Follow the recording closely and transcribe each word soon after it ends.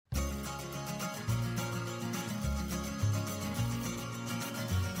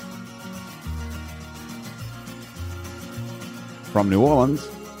From New Orleans,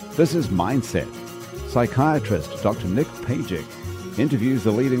 this is Mindset. Psychiatrist Dr. Nick Pajic interviews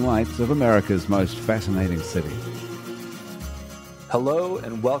the leading lights of America's most fascinating city. Hello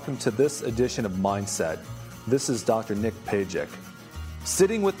and welcome to this edition of Mindset. This is Dr. Nick Pajic.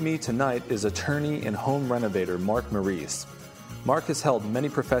 Sitting with me tonight is attorney and home renovator Mark Maurice. Mark has held many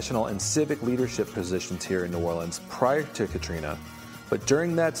professional and civic leadership positions here in New Orleans prior to Katrina. But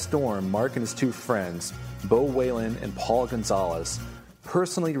during that storm, Mark and his two friends, Bo Whalen and Paul Gonzalez,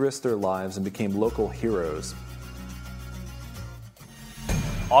 personally risked their lives and became local heroes.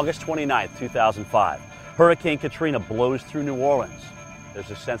 August 29th, 2005. Hurricane Katrina blows through New Orleans.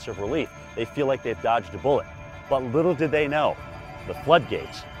 There's a sense of relief. They feel like they've dodged a bullet. But little did they know, the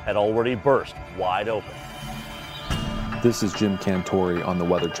floodgates had already burst wide open. This is Jim Cantori on the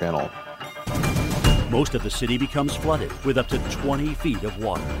Weather Channel. Most of the city becomes flooded with up to 20 feet of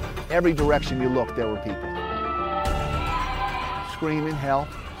water. Every direction you look, there were people. Screaming, help,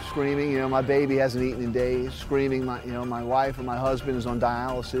 screaming, my baby hasn't eaten in days, screaming, my wife or my husband is on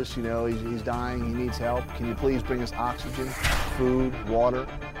dialysis, he's dying, he needs help. Can you please bring us oxygen, food, water,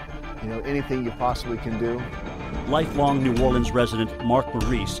 anything you possibly can do. Lifelong New Orleans resident Mark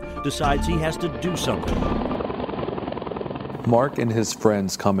Maurice decides he has to do something. Mark and his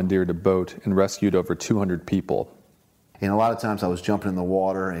friends commandeered a boat and rescued over 200 people. And a lot of times I was jumping in the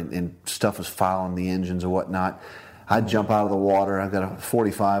water and stuff was fouling the engines or whatnot. I'd jump out of the water. I've got a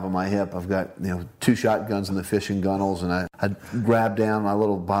 45 on my hip. I've got 2 shotguns in the fishing gunnels, and I'd grab down my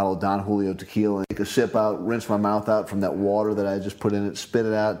little bottle of Don Julio tequila, take a sip out, rinse my mouth out from that water that I just put in it, spit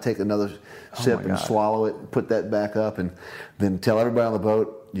it out, take another sip and swallow it, put that back up, and then tell everybody on the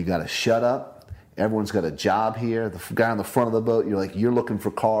boat, you got to shut up. Everyone's got a job here. The guy on the front of the boat, you're looking for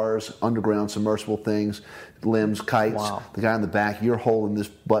cars, underground submersible things, limbs, kites. Wow. The guy in the back, you're holding this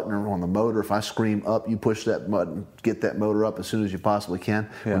button on the motor. If I scream up, you push that button, get that motor up as soon as you possibly can.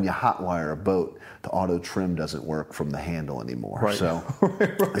 Yeah. When you hotwire a boat, the auto trim doesn't work from the handle anymore. Right. So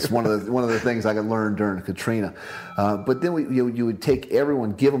it's one of the things I could learn during Katrina. But then you would take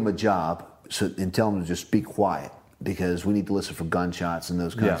everyone, give them a job, and tell them to just be quiet, because we need to listen for gunshots and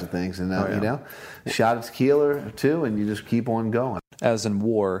those kinds of things. And, shot a tequila or two, and you just keep on going. As in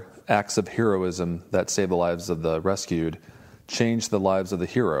war, acts of heroism that save the lives of the rescued change the lives of the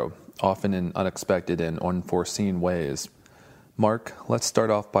hero, often in unexpected and unforeseen ways. Mark, let's start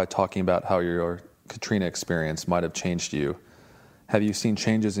off by talking about how your Katrina experience might have changed you. Have you seen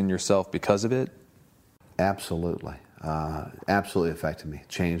changes in yourself because of it? Absolutely. Absolutely affected me,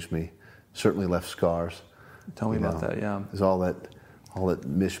 changed me, certainly left scars. Tell me about that. Yeah, there's all that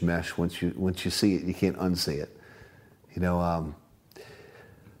mishmash. Once you see it, you can't unsee it.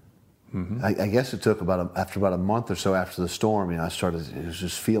 I guess it took after about a month or so after the storm. I was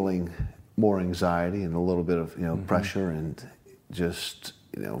just feeling more anxiety and a little bit of pressure, and just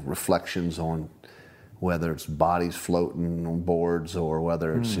reflections on whether it's bodies floating on boards or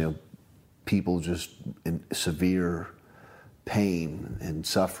whether it's people just in severe pain and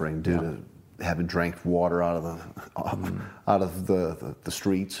suffering due to having drank water out of the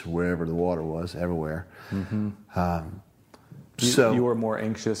streets, wherever the water was, everywhere. Mm-hmm. So you were more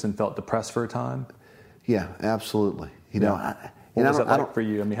anxious and felt depressed for a time? Yeah, absolutely. What was it like for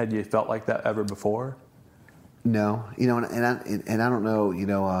you? I mean, had you felt like that ever before? No, and I don't know.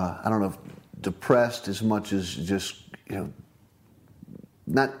 I don't know if depressed as much as just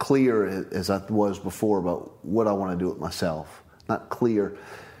not clear as I was before about what I want to do with myself. Not clear.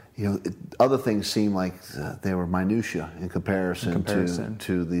 Other things seem like they were minutia in comparison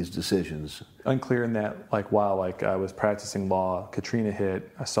to these decisions. Unclear in that, while I was practicing law, Katrina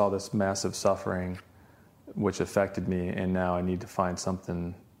hit, I saw this massive suffering which affected me, and now I need to find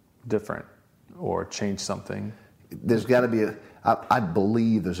something different or change something. There's got to be I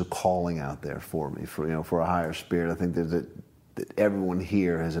believe there's a calling out there for me, for a higher spirit. I think that everyone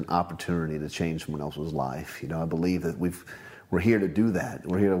here has an opportunity to change someone else's life. I believe that we're here to do that.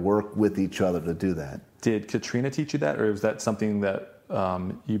 We're here to work with each other to do that. Did Katrina teach you that, or was that something that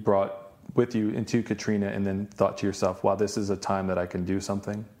you brought with you into Katrina and then thought to yourself, wow, this is a time that I can do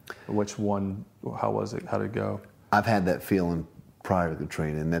something? Which one, how was it, how did it go? I've had that feeling prior to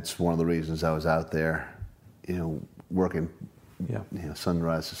Katrina, and that's one of the reasons I was out there, working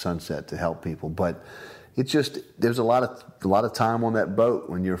sunrise to sunset to help people. But it's just, there's a lot of time on that boat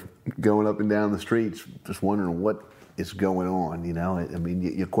when you're going up and down the streets just wondering what is going on, I mean,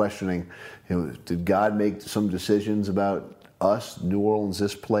 you're questioning, did God make some decisions about us, New Orleans,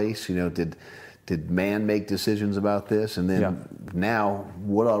 this place? Did man make decisions about this? And then now,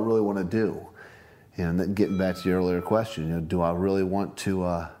 what do I really want to do? And then getting back to your earlier question, do I really want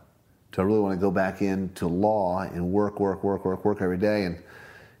to Do I really want to go back into law and work every day? And,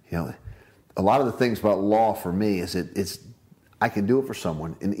 you know, a lot of the things about law for me is I can do it for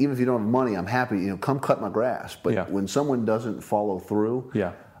someone. And even if you don't have money, I'm happy, you know, come cut my grass. But when someone doesn't follow through,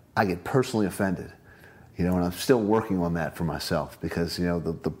 I get personally offended. You know, and I'm still working on that for myself because, you know,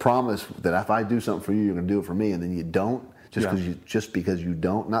 the promise that if I do something for you, you're going to do it for me, and then you don't, just because you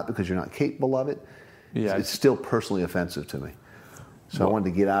don't, not because you're not capable of it, it's still personally offensive to me. So I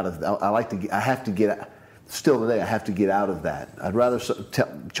wanted to get out of. I have to get. Still today, I have to get out of that. I'd rather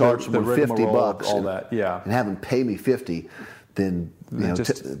charge someone $50 and have them pay me $50 than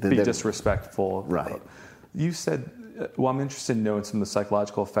be disrespectful. Right. You said. Well, I'm interested in knowing some of the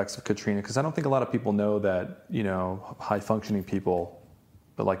psychological effects of Katrina because I don't think a lot of people know that, you know, high-functioning people,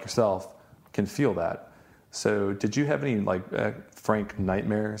 but like yourself, can feel that. So, did you have any frank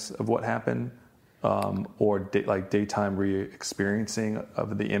nightmares of what happened, or daytime re-experiencing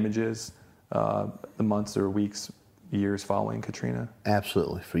of the images, the months or weeks, years following Katrina?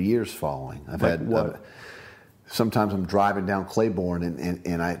 Absolutely, for years following. I've had what? Sometimes I'm driving down Claiborne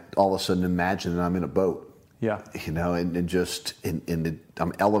and I all of a sudden imagine that I'm in a boat. Yeah, you know, and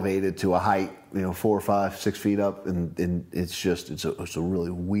I'm elevated to a height, you know, 4 or 5, 6 feet up, and it's a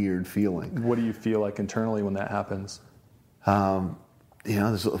really weird feeling. What do you feel like internally when that happens? You know,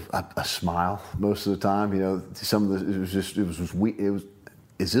 there's a smile most of the time. You know, some of it was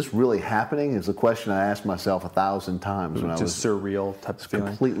is this really happening? Is a question I asked myself 1,000 times when I was just surreal type of feeling.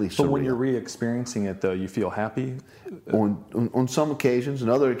 Completely surreal. But when you're re-experiencing it, though, you feel happy. On some occasions,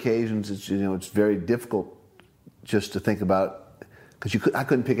 and other occasions, it's very difficult. Just to think about, because I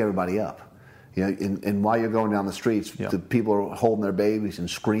couldn't pick everybody up, you know. And while you're going down the streets, the people are holding their babies and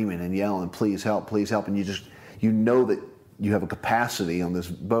screaming and yelling, "Please help! Please help!" And you know that you have a capacity on this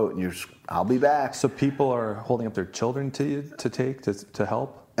boat, and I'll be back. So people are holding up their children to you to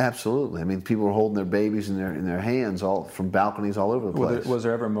help. Absolutely. I mean, people are holding their babies in their hands, all from balconies all over the place. Was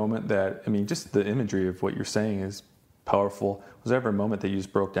there ever a moment that just the imagery of what you're saying is powerful? Was there ever a moment that you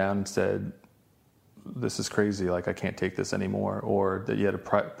just broke down and said, this is crazy, like I can't take this anymore, or that you had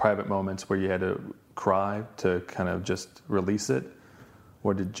private moments where you had to cry to kind of just release it,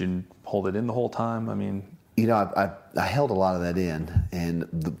 or did you hold it in the whole time? I mean, you know, I held a lot of that in,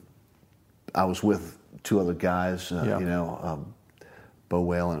 and I was with 2 other guys, you know, Bo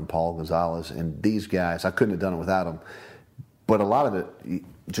Whalen and Paul Gonzalez, and these guys, I couldn't have done it without them. But a lot of it,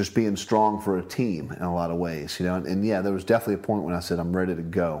 just being strong for a team in a lot of ways, you know, and there was definitely a point when I said I'm ready to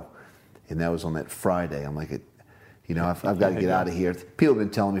go. And that was on that Friday. I'm like, you know, I've got to get out of here. People have been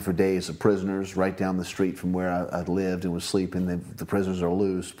telling me for days, the prisoners right down the street from where I lived and was sleeping, the prisoners are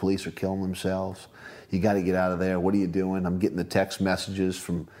loose. Police are killing themselves. You got to get out of there. What are you doing? I'm getting the text messages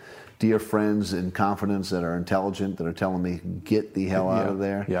from dear friends in confidence that are intelligent that are telling me, get the hell out of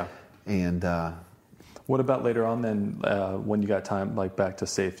there. Yeah. And what about later on then, when you got time, like back to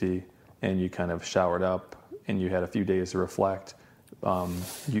safety, and you kind of showered up and you had a few days to reflect?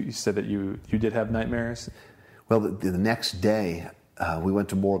 You said that you did have nightmares? Well, the next day, we went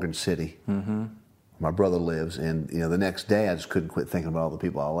to Morgan City. Mm-hmm. My brother lives, and you know, the next day I just couldn't quit thinking about all the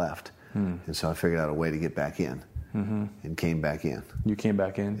people I left. And so I figured out a way to get back in, and came back in. You came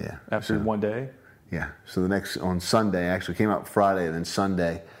back in? Yeah. After one day? Yeah. So on Sunday, actually came out Friday, and then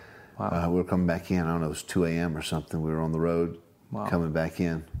Sunday, we were coming back in. I don't know, it was 2 a.m. or something. We were on the road coming back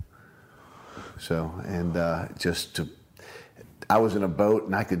in. So, and I was in a boat,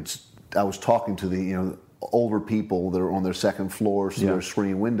 and I was talking to the older people that are on their second floors through their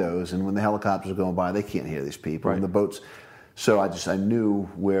screen windows, and when the helicopters are going by, they can't hear these people. Right. And the boats, so I knew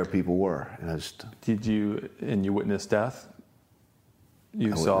where people were, and Did you witness death?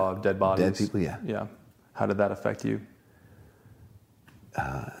 You saw dead bodies. Dead people, yeah. Yeah. How did that affect you?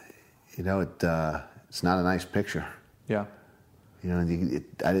 It's not a nice picture. Yeah. You know,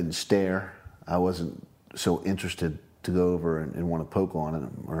 I didn't stare. I wasn't so interested to go over and want to poke on it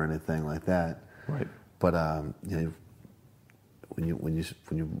or anything like that. Right. But when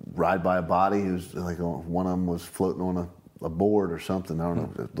you ride by a body who's like one of them was floating on a board or something, I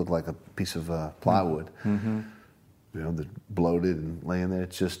don't know, it looked like a piece of plywood. Mm-hmm. You know, that bloated and laying there.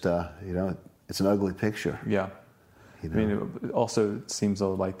 It's just it's an ugly picture. Yeah. You know? I mean, it also seems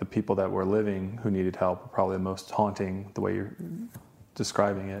like the people that were living who needed help are probably the most haunting, the way you're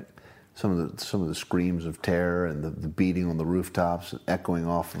describing it. Some of the screams of terror and the beating on the rooftops, echoing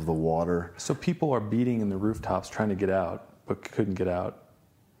off of the water. So people are beating in the rooftops trying to get out, but couldn't get out.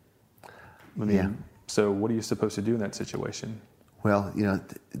 I mean, So what are you supposed to do in that situation? Well, you know,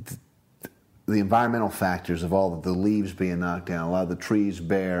 the environmental factors of all of the leaves being knocked down, a lot of the trees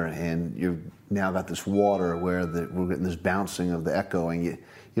bare, and now got this water where we're getting this bouncing of the echoing. You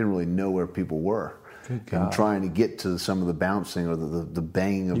didn't really know where people were. Good God. And trying to get to some of the bouncing or the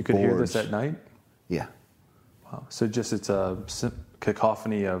banging of boards. You could hear this at night? Yeah. Wow. So just it's a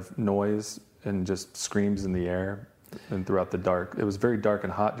cacophony of noise and just screams in the air and throughout the dark. It was very dark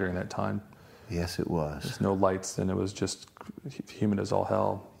and hot during that time. Yes, it was. There's no lights, and it was just humid as all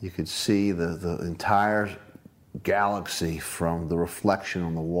hell. You could see the entire galaxy from the reflection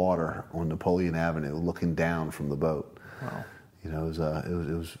on the water on Napoleon Avenue, looking down from the boat. Wow. You know,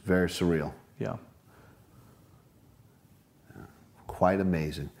 it was very surreal. Yeah. Quite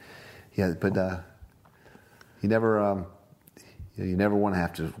amazing. Yeah, but you never want to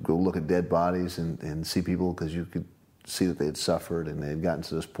have to go look at dead bodies and see people, because you could see that they had suffered and they had gotten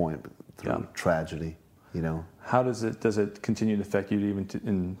to this point through tragedy. You know. How does it continue to affect you even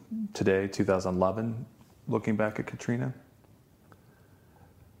in today, 2011, looking back at Katrina?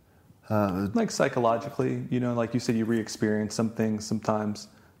 Like psychologically, you know, like you said, you re-experience some things sometimes.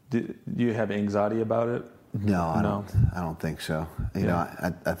 Do you have anxiety about it? No, I don't think so. You know,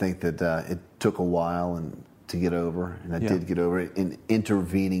 I think that it took a while to get over, and I did get over it. An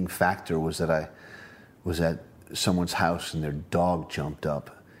intervening factor was that I was at someone's house and their dog jumped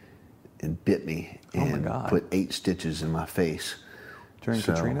up and bit me and put 8 stitches in my face. During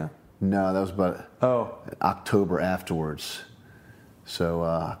Katrina? No, that was about October afterwards. So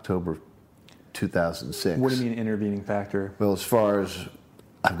October 2006. What do you mean intervening factor? Well, as far as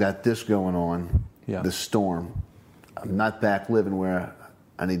I've got this going on, the storm. I'm not back living where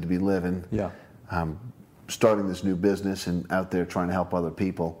I need to be living. Yeah. I'm starting this new business and out there trying to help other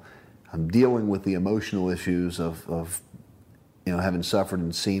people. I'm dealing with the emotional issues of you know, having suffered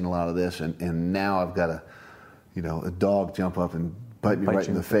and seen a lot of this, and now I've got a dog jump up and bite me right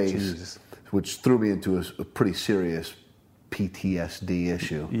in the face, which threw me into a pretty serious PTSD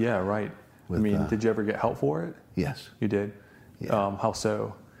issue. Yeah, right. Did you ever get help for it? Yes. You did? Yeah. How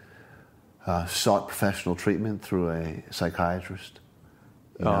so? Sought professional treatment through a psychiatrist.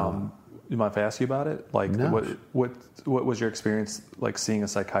 You mind if I ask you about it? Like, no. What was your experience like seeing a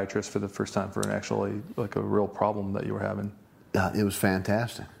psychiatrist for the first time for like a real problem that you were having? It was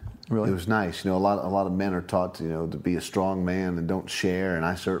fantastic. Really? It was nice. You know, a lot of men are taught to be a strong man and don't share, and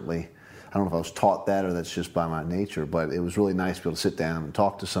I don't know if I was taught that or that's just by my nature, but it was really nice to be able to sit down and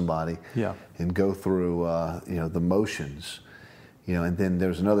talk to somebody and go through the motions. You know, and then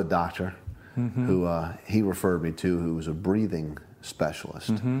there's another doctor who he referred me to, who was a breathing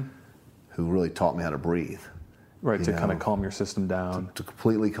specialist, who really taught me how to breathe. Right, to kind of calm your system down. To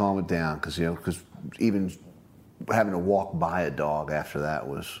completely calm it down, because even having to walk by a dog after that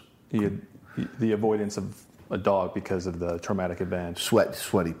was... The avoidance of a dog because of the traumatic event.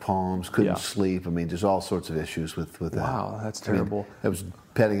 Sweaty palms, couldn't sleep. I mean, there's all sorts of issues with that. Wow, that's terrible. I was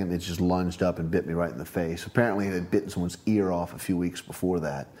petting him, it just lunged up and bit me right in the face. Apparently it had bitten someone's ear off a few weeks before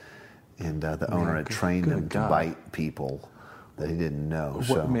that, and the owner had trained him to bite people that he didn't know.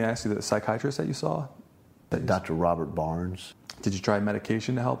 May I ask you, the psychiatrist that you saw? Dr. Robert Barnes. Did you try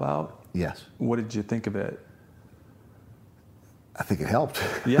medication to help out? Yes. What did you think of it? I think it helped.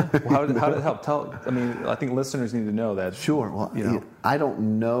 Yeah. Well, how did it help? I think listeners need to know that. Sure. Well, I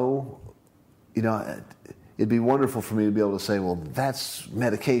don't know. It'd be wonderful for me to be able to say, well, that's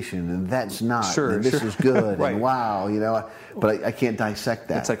medication and that's not. Sure. And this is good. Right. And wow. But I can't dissect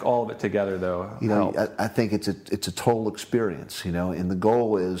that. It's like all of it together, though. I think it's a total experience. And the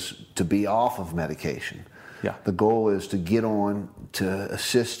goal is to be off of medication. Yeah. The goal is to get on to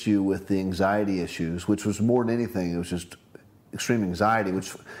assist you with the anxiety issues, which was more than anything. It was just extreme anxiety,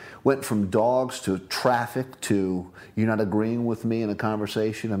 which went from dogs to traffic to you're not agreeing with me in a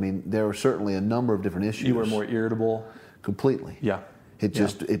conversation. I mean, there were certainly a number of different issues. You were more irritable. Completely. Yeah. It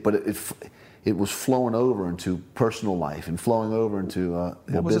was flowing over into personal life and flowing over into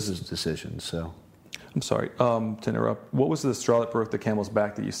business decisions. So. I'm sorry to interrupt. What was the straw that broke the camel's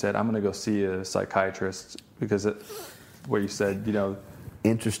back that you said, I'm going to go see a psychiatrist? Because where you said,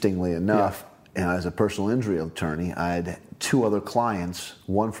 Interestingly enough, as a personal injury attorney, I had 2 other clients,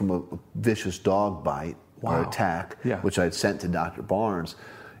 one from a vicious dog bite or attack, which I had sent to Dr. Barnes.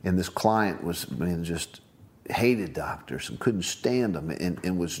 And this client was, just hated doctors and couldn't stand them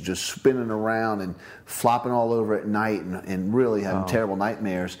and was just spinning around and flopping all over at night and really having terrible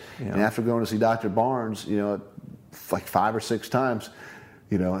nightmares. Yeah. And after going to see Dr. Barnes, like 5 or 6 times,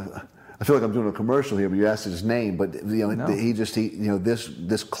 I feel like I'm doing a commercial here, but you asked his name. But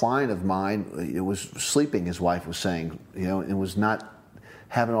this client of mine, it was sleeping. His wife was saying, and was not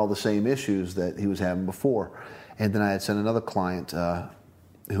having all the same issues that he was having before. And then I had sent another client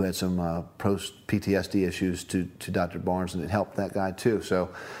who had some post-PTSD issues to Dr. Barnes, and it helped that guy too. So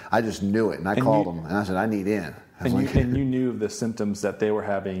I just knew it, and I called him, and I said, I need in. And you knew the symptoms that they were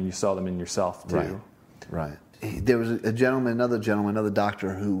having, and you saw them in yourself too. Right. There was another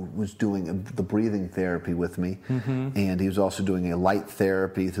doctor who was doing the breathing therapy with me, and he was also doing a light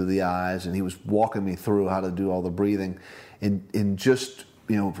therapy through the eyes, and he was walking me through how to do all the breathing, and just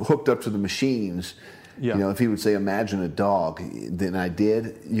hooked up to the machines. If he would say, imagine a dog, then I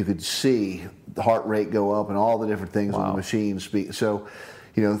did. You could see the heart rate go up and all the different things when the machines speak. So,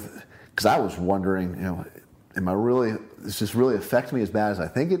 because I was wondering, does this really affect me as bad as I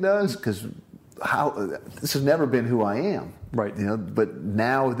think it does? Because this has never been who I am. Right. But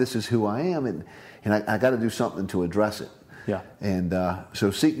now this is who I am, and I got to do something to address it. Yeah. And so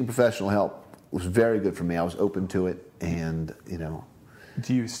seeking professional help was very good for me. I was open to it, and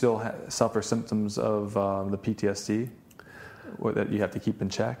Do you still suffer symptoms of the PTSD that you have to keep in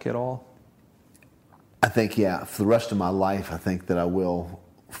check at all? I think, for the rest of my life, I think that I will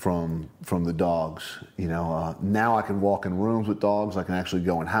from the dogs. Now I can walk in rooms with dogs. I can actually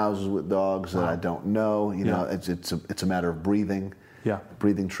go in houses with dogs that I don't know. It's a matter of breathing. Yeah.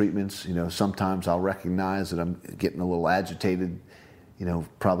 Breathing treatments. Sometimes I'll recognize that I'm getting a little agitated.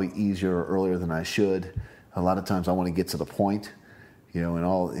 Probably easier or earlier than I should. A lot of times I want to get to the point.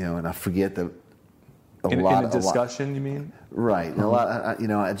 And I forget that in a discussion, you mean? Right. And a lot,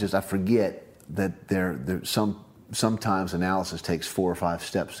 I forget that there's sometimes analysis takes 4 or 5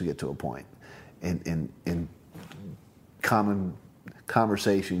 steps to get to a point. In common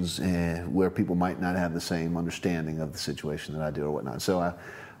conversations where people might not have the same understanding of the situation that I do or whatnot. So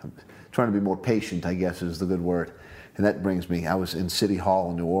I'm trying to be more patient, I guess is the good word. And that brings me, I was in City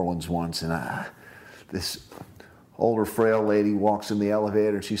Hall in New Orleans once, and this older, frail lady walks in the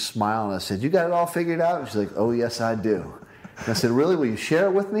elevator, and she's smiling. I said, "You got it all figured out?" And she's like, "Oh, yes, I do." And I said, "Really? Will you share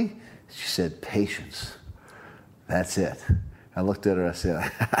it with me?" She said, "Patience. That's it." I looked at her, I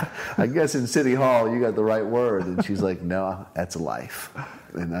said, "I guess in City Hall you got the right word." And she's like, "No, that's life."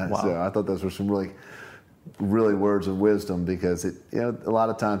 And so I thought those were some really, really words of wisdom, because it, a lot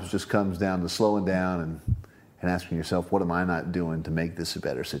of times it just comes down to slowing down and asking yourself, what am I not doing to make this a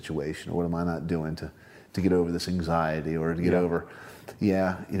better situation? Or what am I not doing to get over this anxiety, or to get over,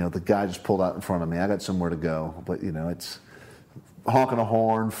 the guy just pulled out in front of me. I got somewhere to go, but it's honking a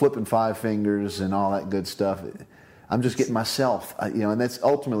horn, flipping 5 fingers, and all that good stuff. I'm just getting myself, and that's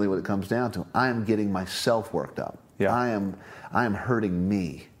ultimately what it comes down to. I am getting myself worked up. Yeah. I am hurting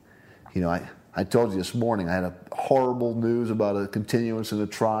me. I told you this morning I had a horrible news about a continuance in a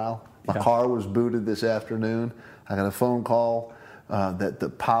trial. My car was booted this afternoon. I got a phone call that the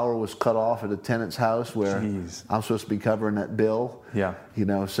power was cut off at a tenant's house where I'm supposed to be covering that bill. Yeah.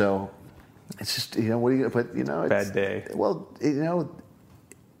 So it's just, what are you going to put, it's bad day. Well,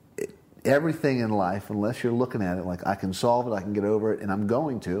 everything in life, unless you're looking at it like I can solve it, I can get over it, and I'm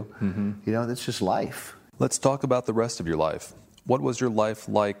going to, that's just life. Let's talk about the rest of your life. What was your life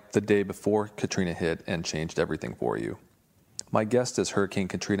like the day before Katrina hit and changed everything for you? My guest is Hurricane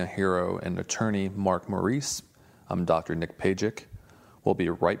Katrina hero and attorney Mark Maurice. I'm Dr. Nick Pajic. We'll be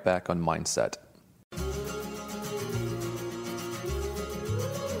right back on Mindset.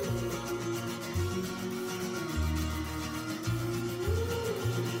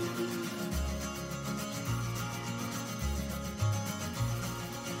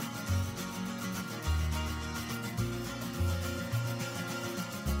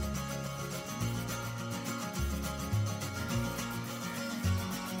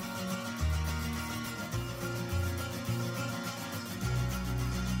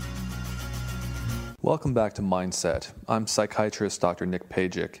 Welcome back to Mindset. I'm psychiatrist Dr. Nick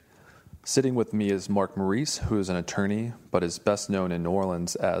Pajic. Sitting with me is Mark Maurice, who is an attorney, but is best known in New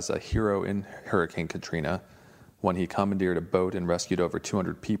Orleans as a hero in Hurricane Katrina, when he commandeered a boat and rescued over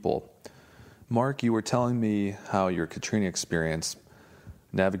 200 people. Mark, you were telling me how your Katrina experience,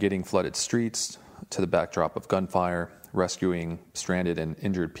 navigating flooded streets to the backdrop of gunfire, rescuing stranded and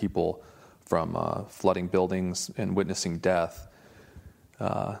injured people from flooding buildings and witnessing death,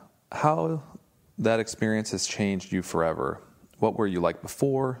 how that experience has changed you forever. What were you like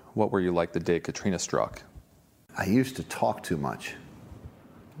before? What were you like the day Katrina struck? I used to talk too much.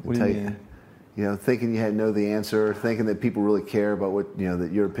 What do you mean? Thinking you had to know the answer, thinking that people really care about what,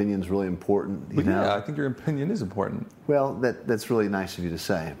 that your opinion is really important. Yeah, I think your opinion is important. Well, that's really nice of you to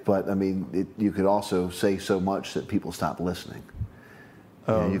say. But, you could also say so much that people stop listening.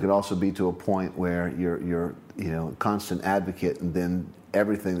 You could also be to a point where you're a constant advocate, and then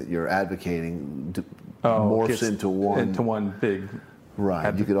everything that you're advocating morphs into one big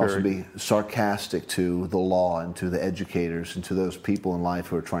Right. You could also be sarcastic to the law and to the educators and to those people in life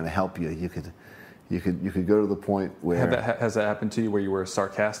who are trying to help you. You could go to the point where has that happened to you where you were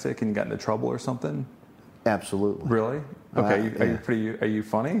sarcastic and you got into trouble or something? Absolutely. Really? Okay. Are you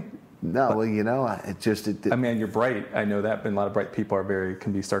funny? No. Well, I mean, you're bright. I know that, but a lot of bright people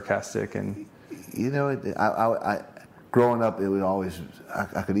can be sarcastic and. I growing up, it would always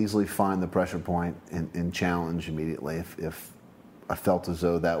I could easily find the pressure point and challenge immediately if I felt as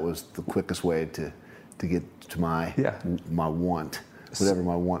though that was the quickest way to get to my want, whatever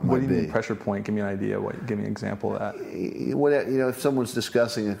my want might be. What do you mean pressure point? Give me an idea. Give me an example of that. If someone's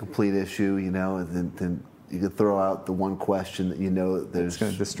discussing a complete issue, then you could throw out the one question that it's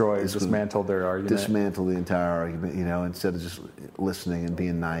going to dismantle their argument. Dismantle the entire argument, instead of just listening and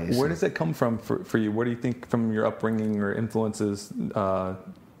being nice. Where does that come from for you? Where do you think from your upbringing or influences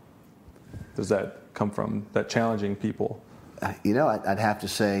does that come from, that challenging people? I'd have to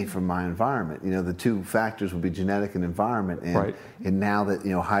say from my environment. The two factors would be genetic and environment. And, right. And now that,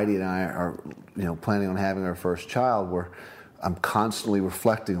 Heidi and I are, planning on having our first child, I'm constantly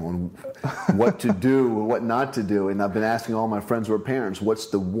reflecting on what to do or what not to do. And I've been asking all my friends who are parents, what's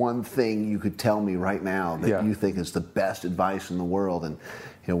the one thing you could tell me right now that you think is the best advice in the world? And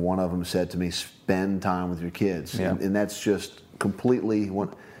one of them said to me, spend time with your kids. Yeah. And that's just completely...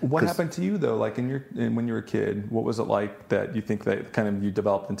 What happened to you though? Like when you were a kid, what was it like that you think that kind of you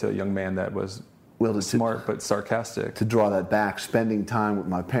developed into a young man that was smart but sarcastic? To draw that back, spending time with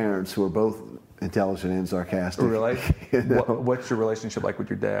my parents who are both intelligent and sarcastic. Really? What's your relationship like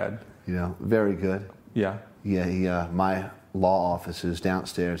with your dad? Very good. Yeah. Yeah. My law office is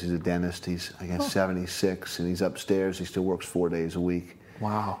downstairs. He's a dentist. He's 76, and he's upstairs. He still works 4 days a week.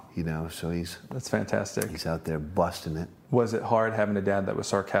 Wow. So that's fantastic. He's out there busting it. Was it hard having a dad that was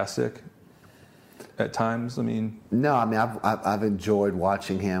sarcastic at times? No. I've enjoyed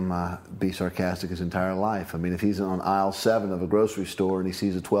watching him be sarcastic his entire life. If he's on aisle 7 of a grocery store and he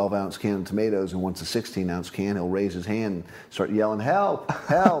sees a 12-ounce can of tomatoes and wants a 16-ounce can, he'll raise his hand and start yelling, "Help!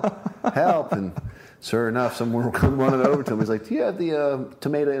 Help! Help!" And sure enough, someone will come running over to him. He's like, "Do you have the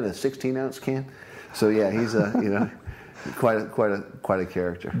tomato in a 16-ounce can?" So yeah, he's quite a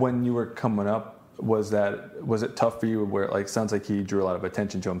character. When you were coming up, was it tough for you? Where it sounds like he drew a lot of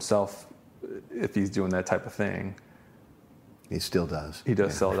attention to himself. If he's doing that type of thing, he still does. He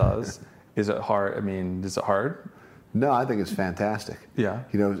still does. Is it hard? Is it hard? No, I think it's fantastic. Yeah.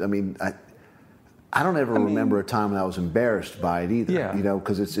 I don't ever remember a time when I was embarrassed by it either. Yeah.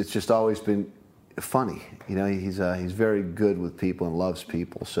 Because it's just always been funny. He's very good with people and loves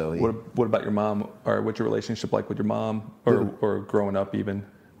people. So what about your mom? Or what's your relationship like with your mom? Or growing up even?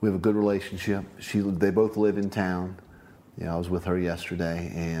 We have a good relationship. They both live in town. I was with her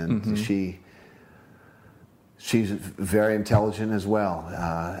yesterday, and she's very intelligent as well,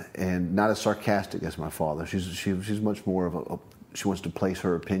 and not as sarcastic as my father. She's much more she wants to place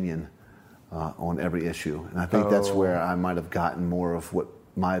her opinion on every issue, and I think that's where I might have gotten more of what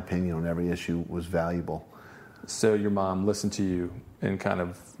my opinion on every issue was valuable. So your mom listened to you and kind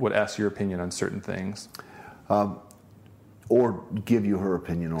of would ask your opinion on certain things. Or give you her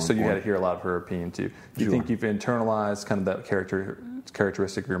opinion on. So you had to hear a lot of her opinion too. Do you think you've internalized kind of that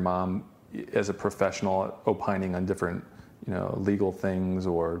characteristic of your mom as a professional, opining on different, legal things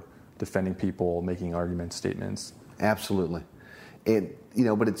or defending people, making arguments, statements? Absolutely.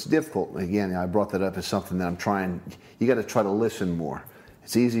 But it's difficult. Again, I brought that up as something that I'm trying. You got to try to listen more.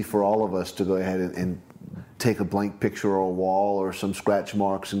 It's easy for all of us to go ahead and take a blank picture or a wall or some scratch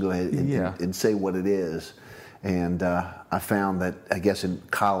marks and go ahead and say what it is. And I found that, I guess, in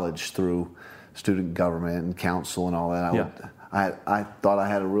college through student government and council and all that, I thought I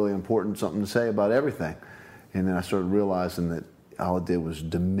had a really important something to say about everything. And then I started realizing that all it did was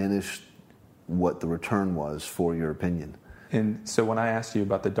diminish what the return was for your opinion. And so when I asked you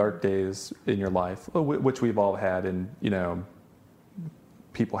about the dark days in your life, which we've all had, and,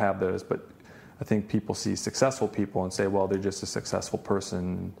 people have those, but I think people see successful people and say, well, they're just a successful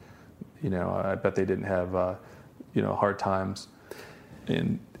person. I bet they didn't have, hard times.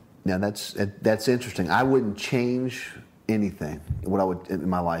 And now that's interesting. I wouldn't change anything in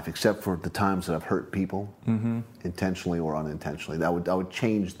my life except for the times that I've hurt people, intentionally or unintentionally. I would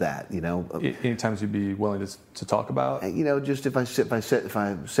change that. Any times you'd be willing to talk about? Just if I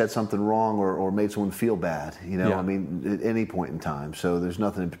said something wrong or made someone feel bad. At any point in time. So there's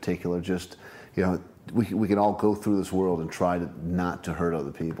nothing in particular. Just we can all go through this world and try not to hurt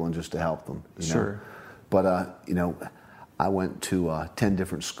other people and just to help them. Sure. But I went to 10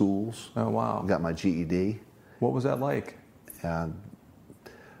 different schools. Oh wow! Got my GED. What was that like?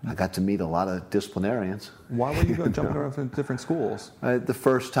 I got to meet a lot of disciplinarians. Why were you jumping around from different schools? The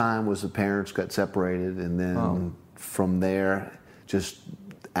first time was the parents got separated, and then from there, just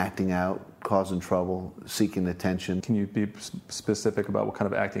acting out, causing trouble, seeking attention. Can you be specific about what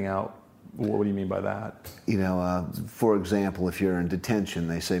kind of acting out? What do you mean by that? For example, if you're in detention,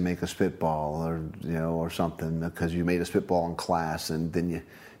 they say make a spitball, or something, because you made a spitball in class, and then you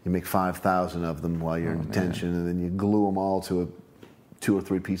make 5,000 of them while you're in detention, and then you glue them all to 2 or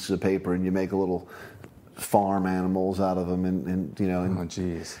 3 pieces of paper, and you make a little farm animals out of them, and oh,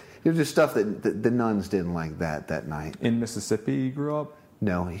 geez. It was just stuff that the nuns didn't like that night. In Mississippi, you grew up?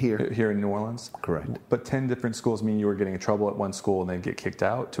 No, here in New Orleans? Correct. But 10 different schools mean you were getting in trouble at one school and then get kicked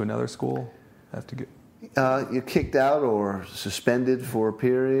out to another school? You're kicked out or suspended for a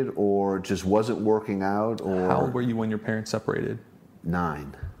period, or just wasn't working out. Or how old were you when your parents separated?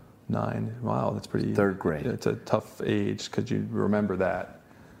 9. 9. Wow, that's pretty... 3rd grade. It's a tough age. Could you remember that?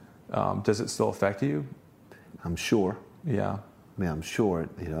 Does it still affect you? I'm sure. Yeah. I'm sure.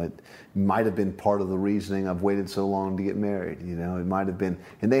 It might have been part of the reasoning I've waited so long to get married. It might have been.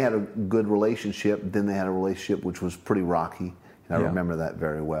 And they had a good relationship. Then they had a relationship which was pretty rocky. And I remember that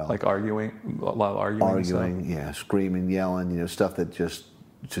very well. Like arguing? A lot of arguing? Arguing, yeah. Screaming, yelling, stuff that just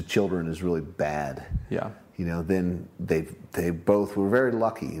to children is really bad. Yeah. Then they both were very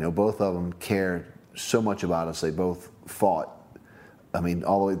lucky. Both of them cared so much about us. They both fought.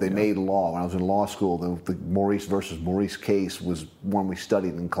 All the way, they made law. When I was in law school, the Maurice versus Maurice case was one we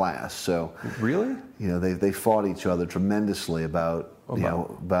studied in class. So really, they fought each other tremendously about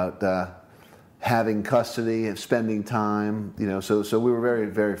having custody and spending time. So we were very,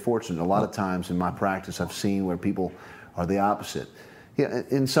 very fortunate. A lot of times in my practice, I've seen where people are the opposite. Yeah,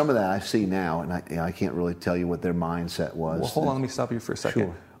 and some of that I see now, and I can't really tell you what their mindset was. Well, hold on, let me stop you for a second.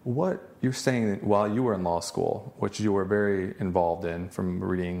 Sure. What you're saying that while you were in law school, which you were very involved in from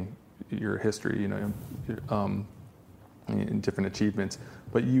reading your history, in different achievements,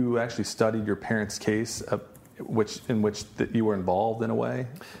 but you actually studied your parents' case, in which you were involved in a way,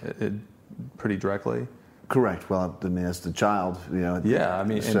 pretty directly. Correct. Well, as the child, Yeah,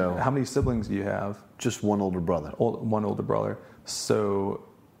 so how many siblings do you have? Just one older brother. One older brother. So,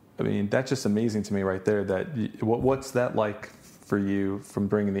 that's just amazing to me right there. What's that like for you, from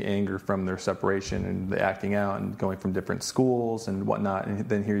bringing the anger from their separation and the acting out and going from different schools and whatnot, and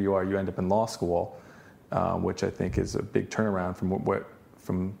then here you are, you end up in law school, which I think is a big turnaround from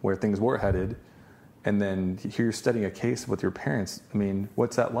where things were headed, and then here you're studying a case with your parents.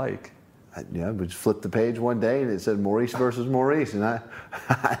 What's that like? We just flipped the page one day and it said Maurice versus Maurice, and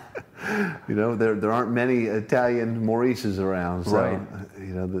there aren't many Italian Maurices around, so right.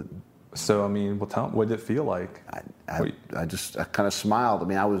 So tell me, what did it feel like? I kind of smiled.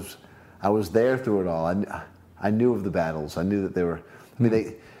 I was there through it all. I knew of the battles. I knew that they were.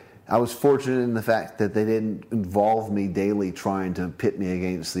 I was fortunate in the fact that they didn't involve me daily trying to pit me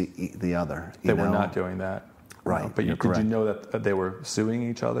against the other. They were not doing that, right? But did you know that they were suing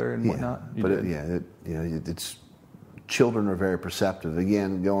each other and whatnot? It's children are very perceptive.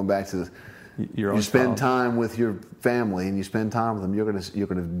 Again, going back to you spend time with your family and you spend time with them, you're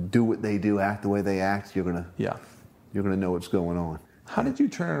gonna do what they do, act the way they act. You're gonna know what's going on. How did you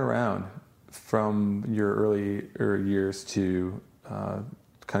turn it around from your earlier years to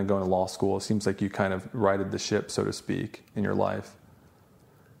kind of going to law school? It seems like you kind of righted the ship, so to speak, in your life.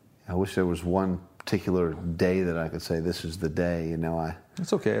 I wish there was one particular day that I could say this is the day.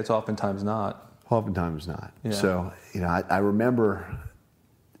 It's okay. It's oftentimes not. Oftentimes not. Yeah. So I remember.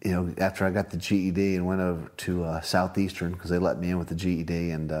 After I got the GED and went over to Southeastern, because they let me in with the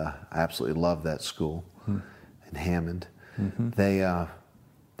GED, and I absolutely loved that school in Hammond. Mm-hmm.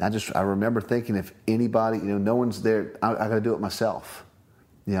 I remember thinking, if anybody, no one's there, I got to do it myself.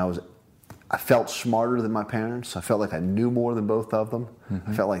 I felt smarter than my parents. I felt like I knew more than both of them. Mm-hmm.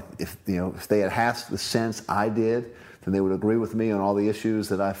 I felt like if they had half the sense I did, then they would agree with me on all the issues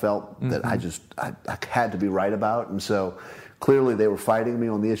that I felt that I had to be right about, and so. Clearly, they were fighting me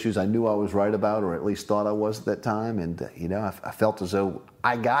on the issues I knew I was right about, or at least thought I was at that time. And, I felt as though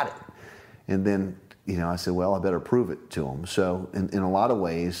I got it. And then, I said, well, I better prove it to them. So in a lot of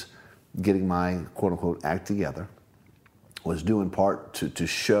ways, getting my quote-unquote act together was due in part to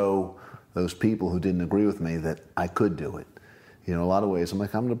show those people who didn't agree with me that I could do it. A lot of ways, I'm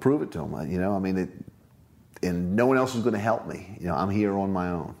going to prove it to them. And no one else is going to help me. I'm here on my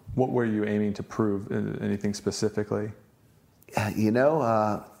own. What were you aiming to prove? Anything specifically? It's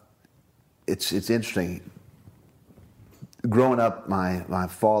interesting. growing up, my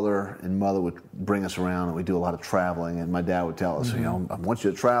father and mother would bring us around, and we'd do a lot of traveling. And my dad would tell us, I want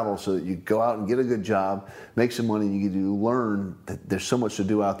you to travel so that you go out and get a good job, make some money, and you learn that there's so much to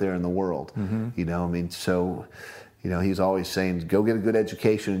do out there in the world. He's always saying, go get a good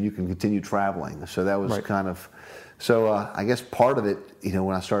education and you can continue traveling. So that was kind of, I guess part of it,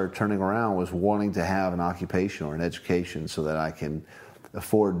 when I started turning around was wanting to have an occupation or an education so that I can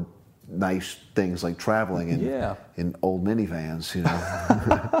afford nice things like traveling in old minivans,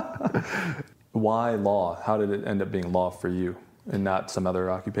 Why law? How did it end up being law for you and not some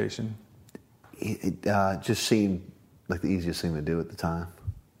other occupation? It just seemed like the easiest thing to do at the time.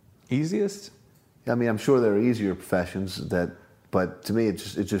 Easiest? I mean, I'm sure there are easier professions but to me, it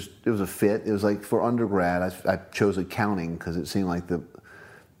was a fit. It was like for undergrad, I chose accounting because it seemed like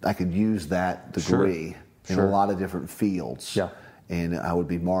I could use that degree in a lot of different fields. Yeah. And I would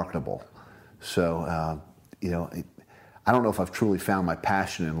be marketable. So, I don't know if I've truly found my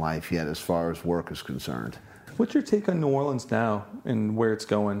passion in life yet as far as work is concerned. What's your take on New Orleans now and where it's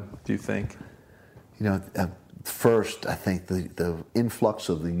going, do you think? First, I think the influx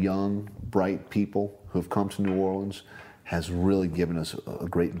of the young, bright people who have come to New Orleans has really given us a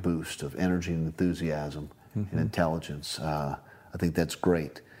great boost of energy and enthusiasm and intelligence. I think that's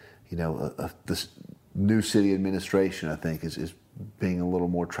great. This new city administration, I think, is being a little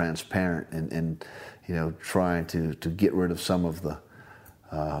more transparent and trying to get rid of some of the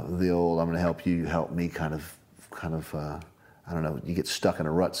old "I'm going to help you, you help me" kind of I don't know. You get stuck in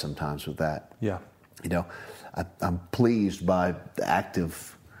a rut sometimes with that. Yeah. I'm pleased by the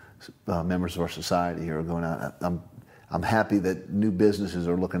active members of our society here are going out. I'm happy that new businesses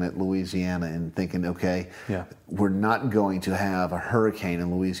are looking at Louisiana and thinking, okay, we're not going to have a hurricane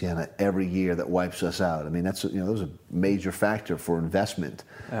in Louisiana every year that wipes us out. I mean, that's that was a major factor for investment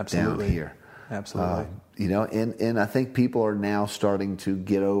down here. Absolutely. And I think people are now starting to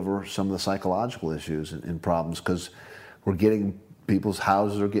get over some of the psychological issues and problems because people's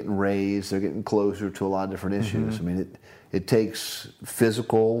houses are getting raised. They're getting closer to a lot of different issues. I mean, it takes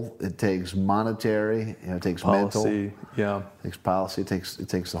physical, it takes monetary, it takes policy, mental, it takes policy, it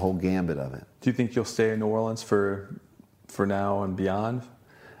takes the whole gambit of it. Do you think you'll stay in New Orleans for now and beyond?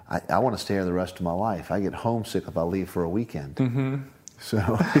 I want to stay here the rest of my life. I get homesick if I leave for a weekend.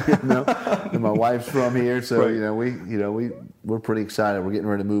 So, and my wife's from here, so we're pretty excited. We're getting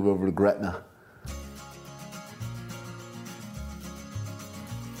ready to move over to Gretna.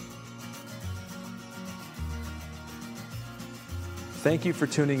 Thank you for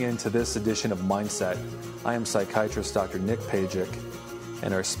tuning in to this edition of Mindset. I am psychiatrist Dr. Nick Pajic,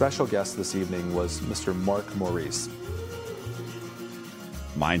 and our special guest this evening was Mr. Mark Maurice.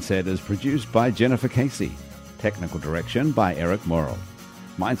 Mindset is produced by Jennifer Casey. Technical direction by Eric Morrill.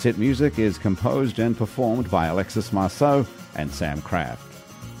 Mindset music is composed and performed by Alexis Marceau and Sam Kraft.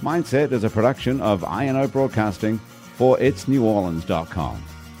 Mindset is a production of INO Broadcasting for itsneworleans.com.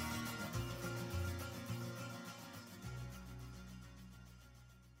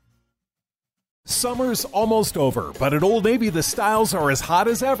 Summer's almost over, but at Old Navy the styles are as hot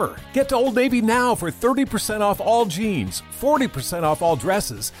as ever. Get to Old Navy now for 30% off all jeans, 40% off all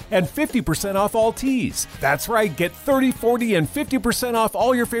dresses, and 50% off all tees. That's right, get 30, 40, and 50% off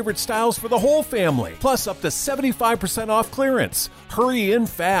all your favorite styles for the whole family, plus up to 75% off clearance. Hurry in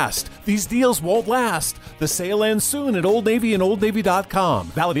fast. These deals won't last. The sale ends soon at Old Navy and OldNavy.com.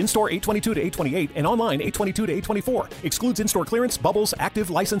 Valid in-store 8/22 to 8/28 and online 8/22 to 8/24. Excludes in-store clearance, bubbles,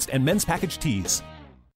 active, licensed, and men's package tees.